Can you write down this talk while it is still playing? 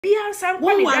Bia san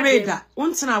kwa ni da.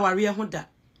 Untena ware ho da.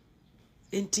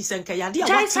 Enti senka yade a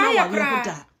watena ware ho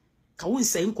da. Ka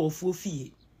wonse nkofuo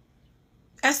fie.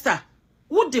 Esther,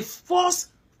 what the false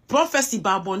prophecy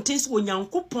ba bontins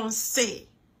onyankopon say?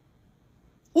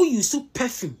 Who use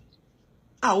perfume?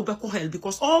 Ah, obeko hell,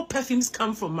 because all perfumes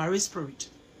come from Mary's spirit.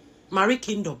 Mary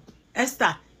kingdom.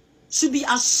 Esther, should be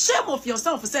ashamed of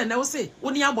yourself. Say, now say,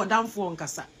 oni abodam for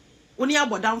nkasa. Oni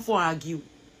abodam for argue.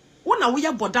 Una we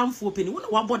abodam for penny. Una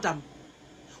wabodam.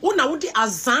 Una wudi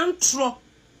azantro.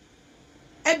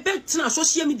 Ebe tina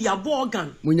social media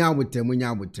borgan.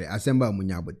 Munyabute. Asemba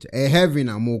munyabute. Heaven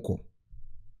amoko.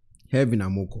 Heaven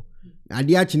amoko.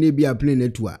 Adi achine bi a plane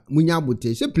netua.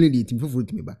 Munyabute. Se plane it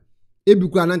mfufuru me ba. Ebi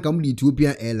kwa nanka mu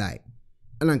Ethiopian airline.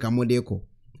 Ananka mo de ko.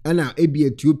 Ana ebi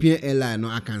Ethiopian airline no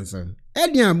akansa.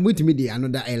 Edian mutimi de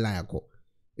another airline ko.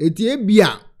 Eti ebi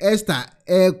a Esther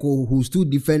Airco who's two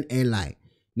different airline.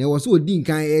 Na was so din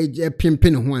kan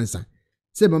pimpen ho ansa.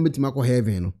 Se ba mutima ko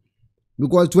heaven no.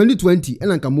 Because 2020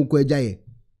 ananka mo ko ejaye.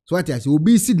 So what I say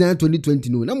obi si dan 2020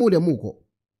 no. Na mo de mo ko.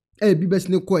 Ebi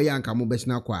besne ko ya anka mo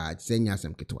besna ko a senya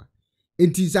asem ketwa.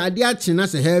 Enti sa ade a chena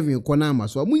se heaven ko na ama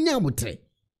so munya botre.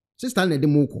 Sister na de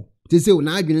moko te say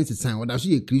na adwene nsesan oda so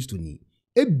ye Kristo ni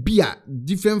e bia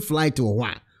different flight or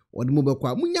wa o de mo be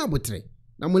kwa munya botre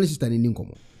na mo sister ni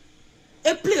nkomo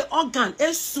e play organ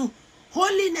esu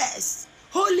holiness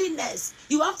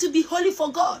you have to be holy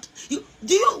for God. Do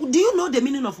you know the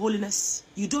meaning of holiness?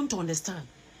 You don't understand,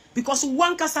 because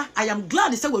one kasa I am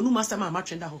glad they say we no master ma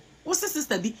trenda ho wo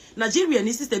sister bi Nigeria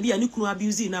ni sister bi ani kunu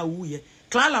abuse na wu ye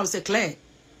Clara say Claire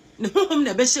ne honhom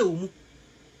na be hye omu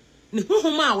ne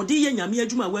honhoma wo de ye nyame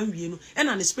adwuma wanwie no e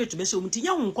na ne spirit be hye omu ti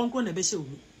nya ho nkonkro na be hye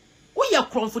omu wo ye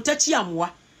kromfotachi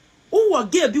amwa wo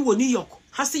ge bi wo New York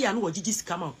hase ya no wo gigi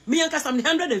sika ma me yanka sam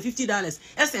 $150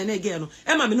 esen na ge no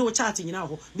e ma me no chat nyina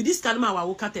ho be this kan ma wa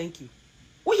wo ka thank you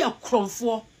wo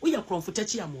ye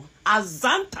kromfotachi amwa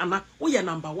azantana wo ye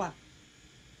number 1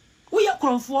 wo ye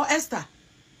kromfo Esther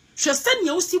hwe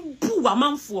senya wo si bu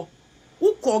amanfo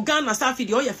wo ko Ghana safi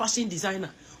de wo ye fashion designer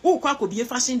wo kwa ko be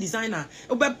fashion designer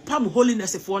wo be pam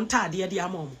holiness for ntade de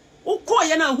amom wo ko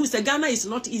ye na hu se Ghana is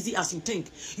not easy as you think.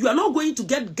 You are not going to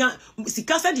get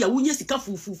sika said ya wunye sika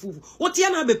fufu wo tie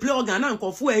na be play Ghana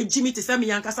nkofo a jimi te se me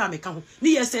yanka sa me ka ho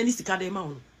ni ye se ni sika de ma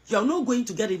ho. You are not going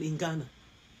to get it in Ghana.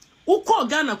 Wo ko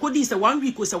Ghana ko di se 1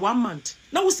 week or se 1 month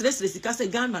na wo sere sika se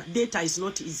Ghana data is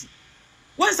not easy.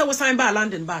 Once I was signed by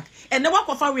London back and the work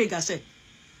of a rega say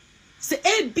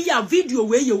be a video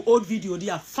where your old video they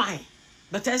are fine.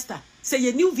 But Esther, say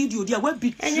a new video there where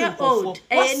big old.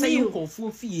 What say you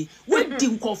confu fee? When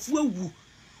dim confu wu?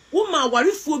 Uma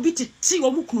worry for bit tea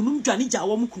or mukunum janija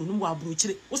or mukunum wa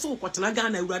bruchre. Also,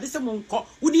 Quatanagan, and Radisson co.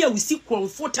 Would you see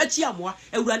confu tachiamwa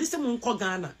and Radisson co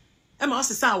Ghana? Emma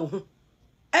Saw.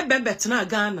 E betna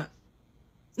Ghana.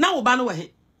 Now Banoe.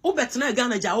 O betna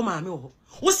Ghana Jaoma mo.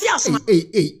 What's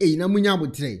the na munya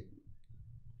botre.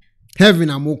 Heaven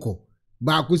amoko.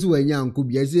 Ba kusi wenya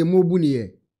nkubi eze mobuni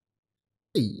ye.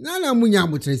 Na munya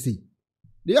botre si.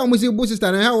 De amusi bo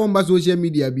sister na ha won ba social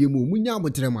media bi mu munya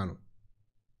botre ma no.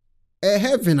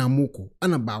 Heaven amoko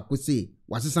ana ba kusi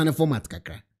wasesa ne format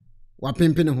kakra. Wa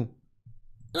pempene ho.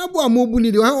 Na bo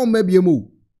amobuni de ha won ma bi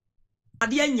mu.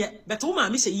 Ade anye but wo ma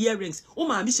mi se earrings, wo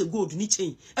ma mi se gold ni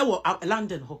chain e wo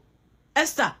London ho.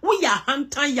 Esther, we are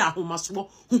hantan ya homaso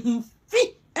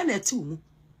fi ena ti mu.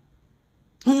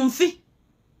 Fi.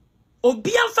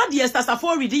 Obi amfa de Esther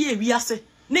saforo de ye wiase.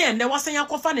 Na ene wasan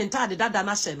yakofa ne ntade dada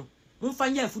na hye no. Mfa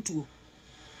nya afutuo.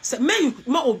 Se men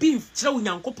ma obi kire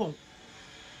unyankopon.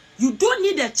 You don't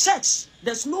need a church.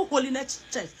 There's no holiness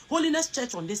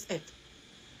church on this earth.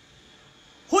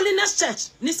 Holiness church,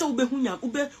 nisa ubehunya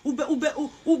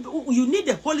you need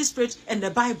the Holy Spirit and the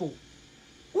Bible.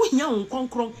 Masa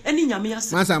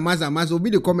obi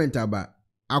the comment about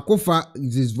Akofa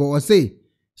this voice say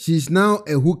she's now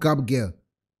a hookup girl.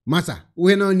 Masa,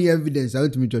 we no any evidence. I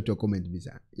want me to comment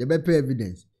bisa. You better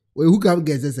evidence. We hookup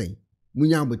girls say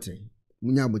munya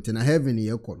botre na heaven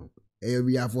ye kono.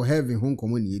 We are for heaven home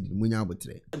common munya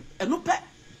botre. Eno pe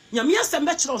nyame asem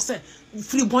be kire say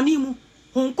free boni mu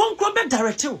hon konkro be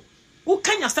direct o. Wo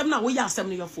kanya asem na wo ya asem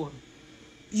no yefo.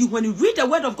 You when you read the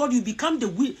word of God, you become the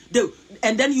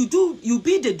and then you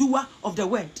be the doer of the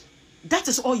word. That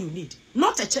is all you need.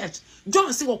 Not a church.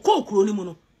 John say, "Well, call kroni mu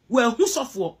no. Well, who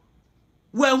suffer?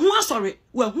 Well, who are sorry?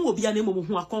 Well, who will be an emo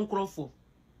who are conqueror for?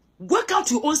 Work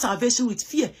out your own salvation with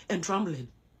fear and trembling.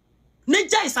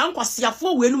 Neja is uncle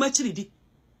siafo we no machiridi.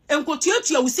 Enko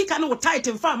tuatua we see kan wo tight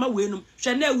and farmer we no.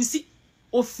 Hwe na we see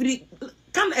ofri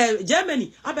can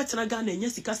Germany abetena Ghana enya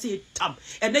sika say tam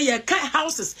and they car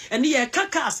houses and they car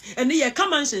cars and they car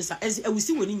mansions as we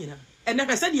see woni nyina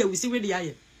and I said, we see where the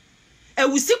aye.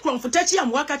 And we see comfortachi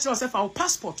and work at yourself our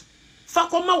passport.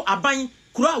 Fakoma abain,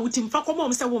 kura with him, Fakoma,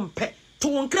 Mr. Wompe, to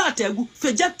one crater,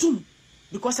 fejatum.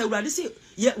 Because I rather say,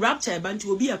 yeah, rapture band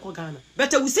will be a Kogana.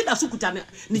 But we see that Sukutana.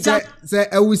 Say,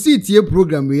 I will see it here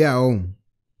program we are on.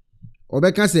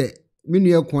 Obeka say,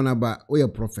 Minu Ekuonaba, or your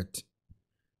prophet.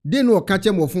 They know catch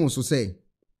him of phone so say.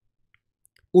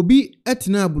 Obi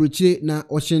etina abroche na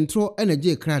oshentro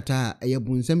energy krata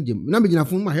ayabunsam gem na begina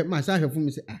fun ma sa hwefun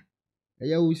mi say ah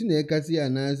aya wo si na ekasi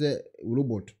ana say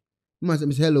robot ma say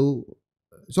hello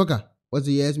soccer what's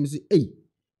the yes mi say hey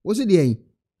what's the yen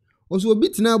oso obi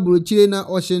tina abroche na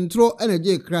oshentro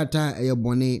energy krata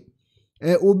ayabone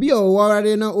obi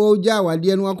owarare na oja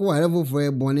awade no akoware fofo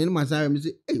ebone na ma sa mi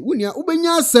say hey wunia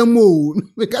ubenya asam o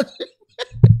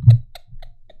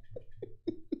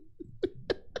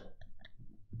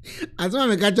as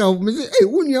I catch up, me say, hey,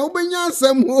 when you open your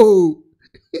some ho.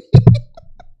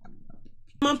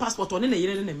 Man passport on in a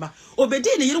year in Emma.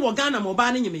 Obedi the year of Ghana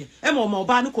mobile in me, Emma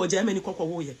mobile ko Germany cocoa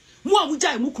warrior. Mua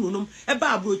mujai mukunum, a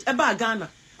bar brooch, a bar Ghana.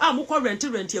 Ah, muko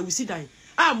rent here we see dying.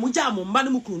 Ah, mujamo,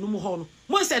 manamukunum hono.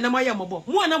 One said, Namaya mobo,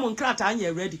 more namon crata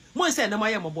and ready. One said,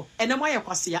 Namaya mobo, and Namaya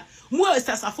quasia. More is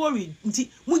a safori,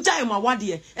 mujai ma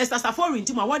wadie, as a safori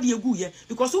into my wadie guye,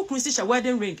 because who cruises a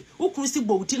wedding ring, who cruises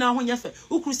boatina when yafe,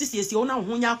 who cruises yes, you know,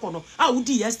 when yakono, ah, would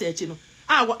esther, you know.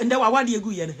 Ah, and there were wadie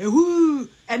guyen, who,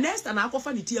 and nest and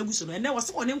alcohol the tiaguson, and there was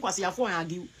one in quasia for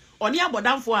argue, or near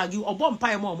bodam for argue, or bomb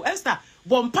pie mom, Esther,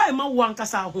 bomb pie ma one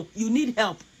casaho, you need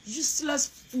help, useless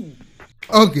fool.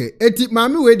 Okay, eti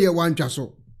mami we dey one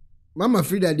chaso. Mama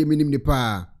Frida de minim ni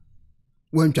pa.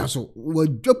 One chaso, we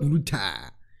drop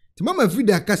ruta. Ti Mama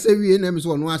Frida kasa wie na me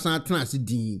so no asan atena ase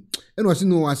din. E no se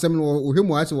no asem no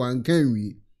ohwemu ase wan kan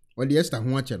wi. O de Esther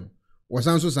ho ache no.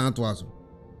 Wasan so san to aso.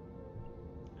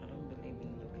 I don't believe in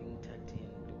looking tatty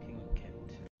and looking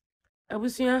kept.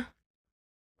 Abusia,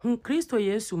 Kristo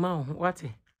Yesu ma ho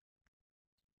wate.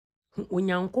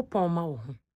 Onyankopon ma wo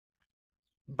ho.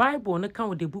 Bible no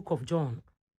kan the book of John.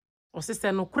 O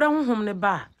se no kura honhom ne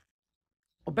ba.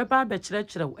 Obeba be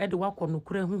kyerɛkyerɛw e de wakɔ no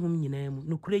kura honhom nyinaa mu,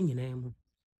 no kura nyinaa mu.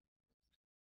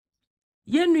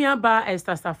 Ye nua ba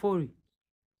esther saforo.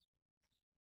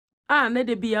 Ah na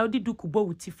de bia odi duku bo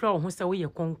wuti fra ho se wo ye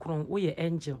konkron, wo ye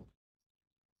angel.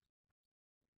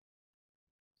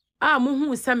 Ah mo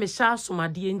hu se me sha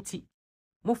asomade enti.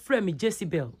 Mo fra me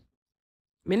Jezebel.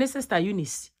 Me ne sister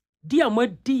Eunice. Dia mo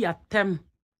di atem.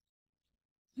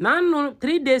 Na no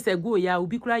 3 days ago ya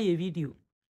obi kura ye video.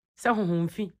 Se honhom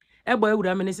fi ebo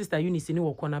awura me ne sister Eunice ni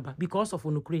wo Ekuonaba because of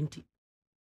onokurenti.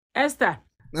 Esther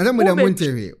Na se mo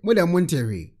da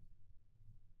Monterey.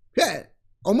 Hey,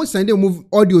 almost send move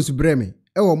audios breme.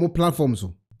 E wo mo platform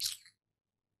so.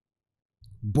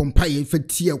 Bompa ye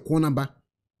fati Ekuonaba.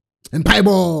 Empai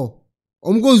bo.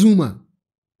 Go zuma.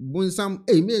 Bonsam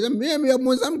me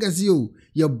bonsam kasi o.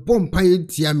 Ye bompa ye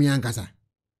tia me ankasa.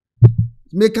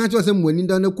 Me kan cho se mo ni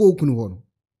da na ko okunu ho no.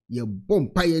 Ye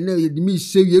bompa ye na ye di mi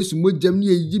se Yesu mojam ni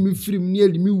ye mi firim ni ye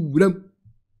di mi wuram.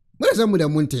 Mo se mo da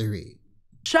Monterey.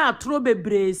 Sha tro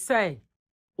bebre say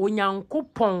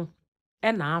onyankopon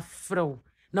e na afrew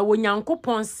na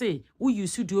onyankopon say wo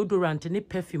use deodorant ne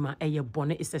perfume eye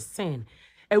bone is a sin.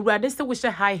 Ewurade say wo she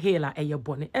high heel eye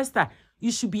bone. Esther,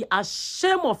 you should be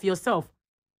ashamed of yourself.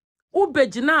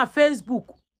 Ubegina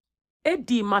Facebook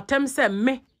edi matem say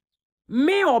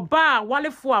me oba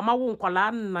walefo amawo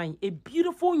nkwala nan, a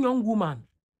beautiful young woman.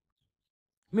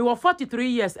 Me were 43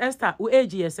 years. Esther, u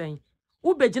age yesen.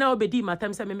 Ubegina obedi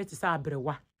matem say me tisa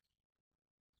abrewa.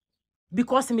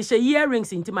 Because me she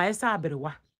earrings into my esa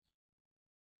abrewa.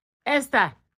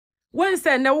 Esther, when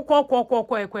say na wo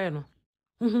kɔ no.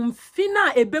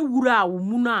 Fina ebe wura wo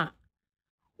mu na.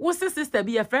 Wo sister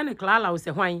be a friend Clara wo se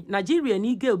hwan. Nigeria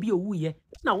ni girl bi owuye.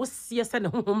 Na wo sie se ne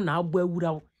honhom na abo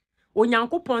awura wo.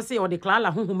 Onyankopon se o de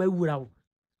Clara honhom awura wo.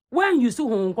 When you see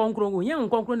honhom konkron wo, yen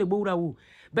konkron ne bo wura wo.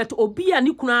 But obi a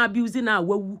ni kuna abuse na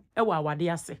wawu e wa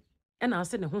awade ase. E na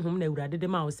ase ne honhom na awurade de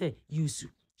ma wo se you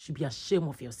should be ashamed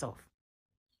of yourself.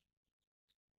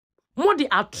 Modi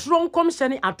atronkom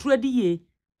hyene atrodi ye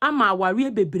ama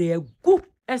aware bebre gu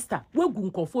Esther wagu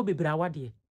nkofo bebre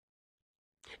awade.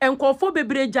 Enkofo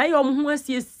bebre jaye omho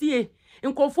asiesie,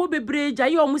 nkofo bebre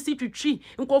jaye omo si twitwi,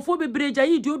 nkofo bebre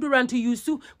jaye deodorant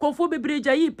yusu, nkofo bebre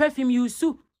jaye perfume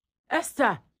yusu.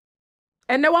 Esther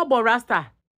ene wa bo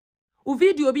rasta. U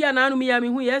video bi ana anu mi ya mi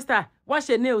hu Esther wa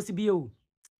hye nails bi o.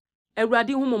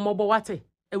 Ewurade hu mombo wate,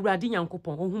 Ewurade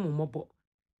Nyankopon hu mombo.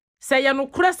 Say ya no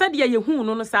kresa de ye hu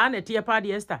no saa na te pa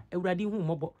de Esther Ewurade hu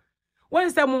mombo. When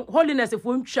say holiness if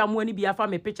won twa mo ani bi afa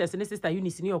me pictures ne sister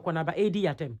Eunice ni Ekuonaba edi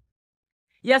yatem.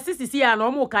 Yes, sisi ya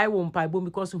no mo kai wo mpa bo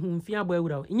because humfi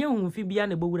abawura. Nye humfi bia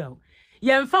na bawura.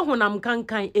 Yemfa honam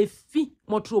kankan efi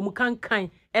motro mu kankan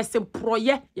ese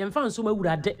proye yemfa nso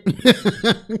mawura de.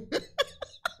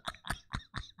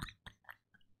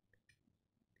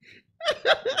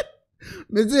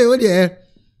 Me say what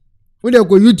there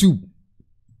go YouTube.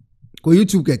 Go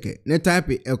YouTube keke. Ne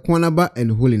type Ekuonaba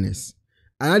and holiness.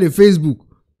 Another Facebook.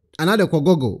 Another ko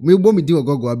Google. Me bo me di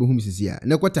Google abi hum sisi ya.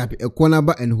 Ne ko type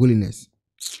Ekuonaba and holiness.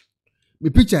 Me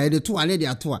picture the two ane the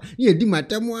atoa. Ye di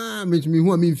matemu a me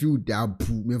hu me feel da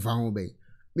pu me fa ho be.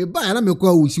 Me ba na me ko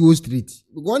awusi wo street.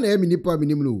 Go na me nipa me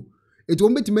nim no. It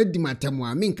won beti me di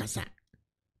matemu a me nkasa.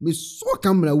 Me so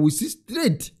camera wusi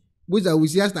straight. Boys are we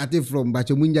started from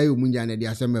Bachomunja Munja and the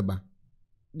Assemba.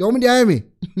 Don't die me.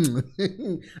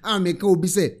 I make obi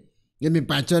say, let me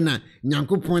patchona,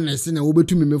 Yanko point and send over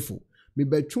to me for. Me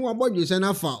bet true about you send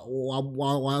off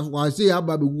or say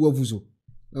about the Wufuso.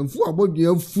 And for about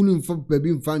you fooling for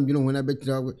baby fan, you know, when I bet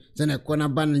send a corner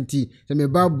banity, send me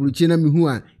babu china me who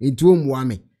are into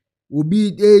wame. Will be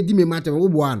a dimmy matter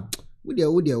of one.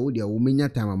 Would ya, many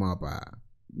time amount.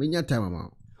 Many time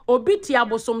amount. Obiti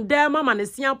abosom de mama ne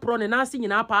sia pro ne na ase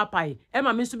nyina paapai e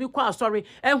ma me so bi kwa asori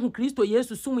ehu Kristo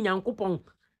Yesu sum Nyankopon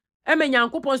e me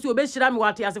Nyankopon si obehira me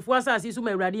wate asefo asase su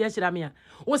ma awurade ya hira me a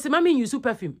wo se mama use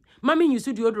perfume mama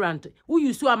use deodorant wo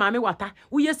use amame wata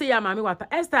wo yese ya amame wata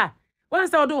Esther wan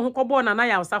se odo ho kobo na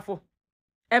ya osafo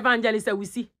evangelist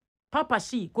awisi papa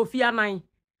shi Kofi Anan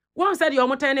wan se de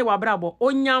omotan ne wabrabo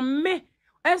onyame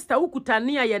Esther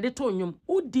ukutane a yede to nwom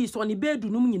udi so ne bedu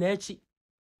num nyina achi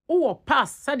wo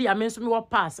pass said ya menso me wo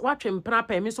pass watwempena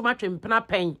pen me so matwempena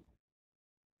pen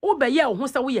wo be ye ho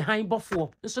se wo ye han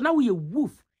bofo so na wo ye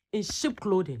wolf in sheep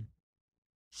clothing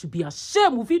should be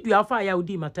ashamed of video afa ya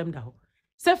odi matem da ho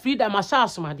se freedom asha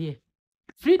asomade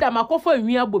freedom akofo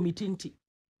anwi abomitinti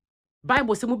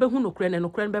Bible se mo be hu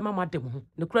nokure be mama dem ho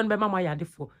nokure be mama ya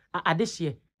defo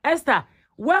adehye Esther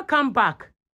welcome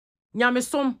back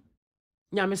nyamesom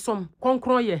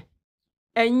konkron ye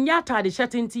enyata de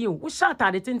shatinti wo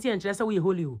shata de tinti enkyerese wo ye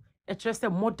holy o ekyerese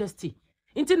modesty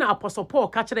inti na apostle Paul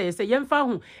ka kire ye se yemfa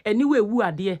hu aniwe wu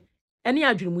ade ene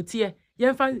adwirumutie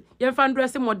yemfa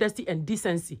dress modesty and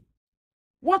decency.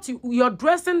 What you're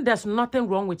dressing, there's nothing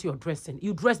wrong with your dressing.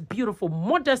 You dress beautiful,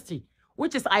 modesty,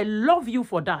 which is I love you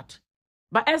for that.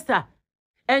 But Esther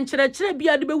enkyerese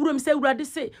bia de be wuram se urade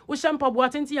se wo shampa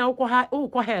boatenti ya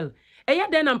wo hell eya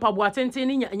den na mpa boatenti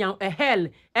ni nya hell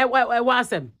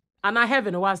wasem and I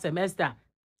heaven was Esther.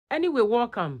 Anyway,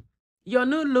 welcome. Your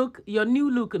new look,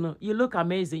 no, you look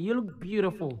amazing. You look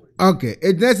beautiful. Okay,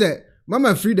 it's a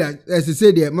Mama Frida, as I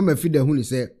said there, Mama Frida who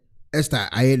say, Esther,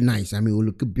 I ain't nice. I mean, we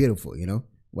look beautiful, you know.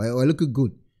 Well, look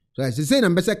good. So as I say,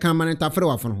 I'm better come and taffer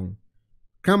off from home.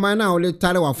 Come on now, let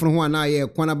tell off from one eye,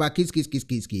 Ekuonaba kiss,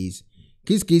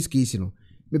 you know.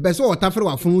 Me best all taffer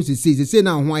off from who says, say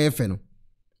now why a feno.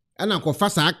 And I go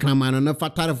fast, I come on and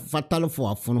fatal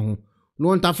for from home. No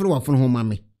one taffer from home,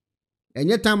 mammy. And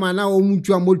yet, time I now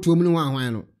mutu a multu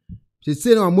no. She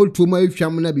said, I'm multu my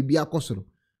family be a cosero.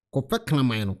 Copa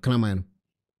clamano.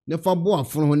 The for boy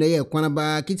from when they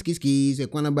Ekuonaba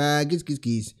Ekuonaba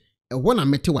kiss. And one I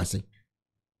met to was.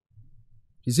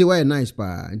 She say, why nice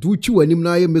pa. Do you and him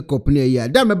now you make up near ya.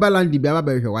 Damn a balandi be a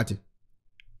bear what?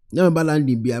 Damn a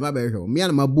balandi be a bear. Me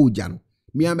and my boo jano.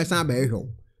 Me and my son bear.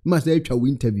 Must have a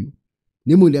interview.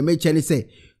 Nimu de me chani say.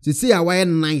 She say, why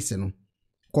nice no.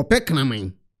 Copa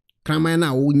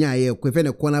Clamana unya ye kwefene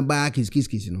Ekuonaba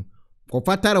kiss no.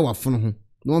 Kofatara wa fono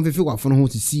no one fefe wa fono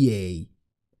to see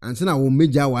anse na wo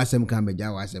meja wa asem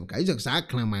ka ije sa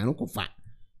claman no kofa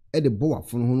e de bo wa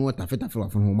fono no tafeta wa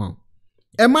fono ma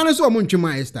e ma no so mo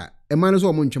ntwema Esther e ma no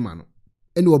so mo ntwema no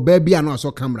e ne oba bia no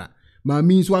aso camera ma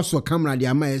mi so aso camera de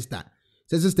ama Esther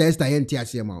sister Esther yenti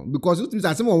ase ma because it means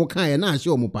asem wo kan ye na ase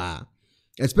o mo pa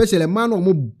especially man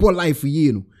mo bo life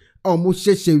ye no almost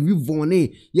sheshe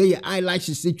vivone ye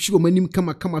eyelashes se chuo manim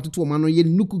kama toto ma no ye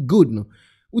look good no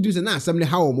would say na asem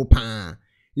how mo pa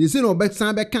you say no back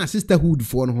san back sisterhood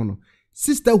for no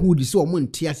sisterhood so mo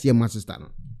ntia se ma sister no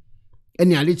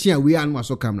eni alechi a we anu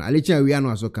aso camera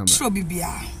so bibia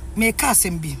me ka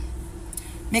asem bi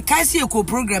me ka se ko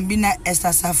program bi na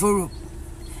Esther Saforo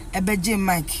ebeje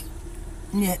mic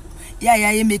ne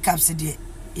ya makeup se de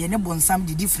ye ne bonsam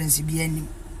the difference bi anim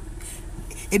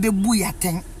ebebu ya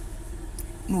ten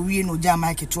no wie no ja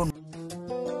mic to no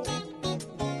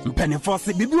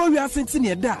Penifose bibiro wi asenti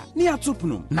ne da ne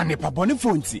atopno na ne pabone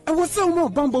fonti e wo se wo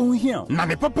bambo hu hia na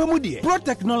ne papa mu de Pro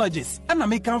Technologies ana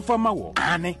make am fama wo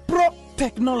ane Pro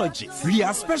Technologies. We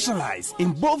are specialized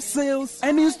in both sales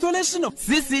and installation of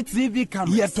CCTV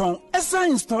cameras. Yeton Esa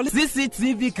install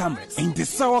CCTV cameras in the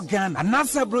Sour Ghana and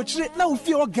NASA brochure now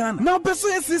fear Ghana. Now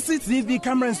pursue CCTV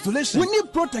camera installation. We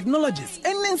need Pro Technologies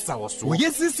and in South. We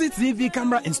get CCTV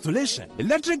camera installation,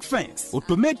 electric fence,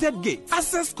 automated gate,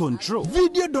 access control,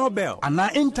 video doorbell, and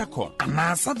our intercom, and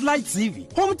our satellite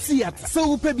TV, home theater,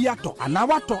 so upebiato, and our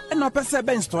water, and our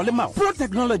pesebe install them out. Pro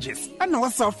Technologies, and our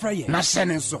software. Na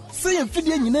shene so. Say a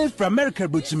video you name from America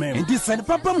Butchman. And this and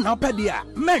Papa now pedia.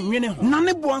 Man, you know,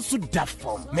 none wants to that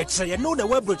form. Make sure you know the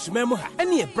web Butchman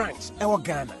any branch, our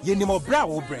Ghana. You need more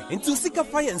brow brain. Into Sika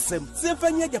Fire and Sem,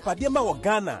 Symphony Yapadema or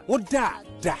Ghana. What da.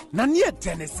 Nanya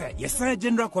Tennessee, yes,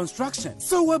 general construction.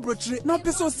 So web brochure, no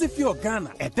peso si for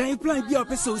Ghana. A time plan be a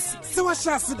peso. So I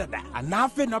shall see that. And now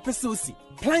for no peso.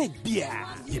 Plant beer,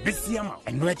 Yebisiama,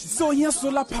 and which so here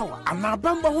solar power, and now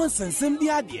Bamba once and send the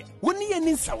idea. When you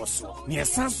need Sawaso, near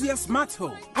Sansuya Smart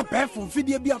Home, a pair from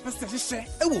Fidia Bia Pestashe,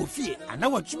 a wolf here, and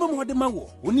our Chubamo de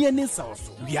Mawo, when you need Sawaso.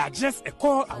 We are just a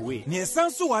call away near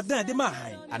Sansu Ada de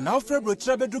Mahai, and now February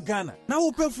Trabedu Ghana, now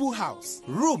open full house,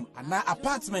 room, and now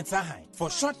apartments are high. For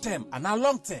short term and now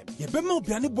long term, Yebemo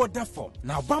Biani border form,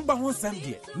 now Bamba once and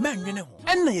dear, man, you know,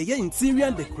 and your interior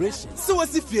decoration. So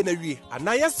as if you're and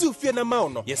I assume fear a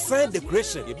mount. Yes, sir,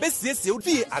 decoration. The best yes, you'll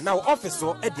be and now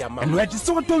officer at the amount. And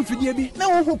register what don't feed you.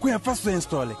 Now, who can first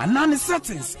install it? And none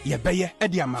settings, ye bay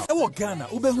at the amount. Our Ghana,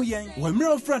 Ubehuyan, when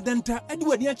Mirror Fradenta,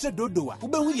 Edward Yacha Dodoa,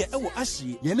 Ubehuya, our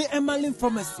Ashi, Yene Emalin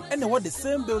Pharmacy, and what the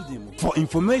same building. For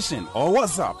information or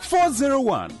WhatsApp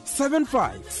 401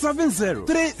 7570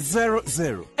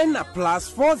 300 and a plus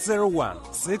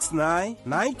 401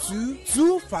 6992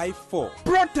 254.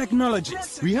 Pro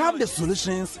Technologies. We have the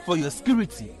solutions for your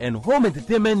security and home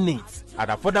entertainment needs at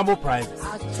affordable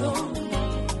prices.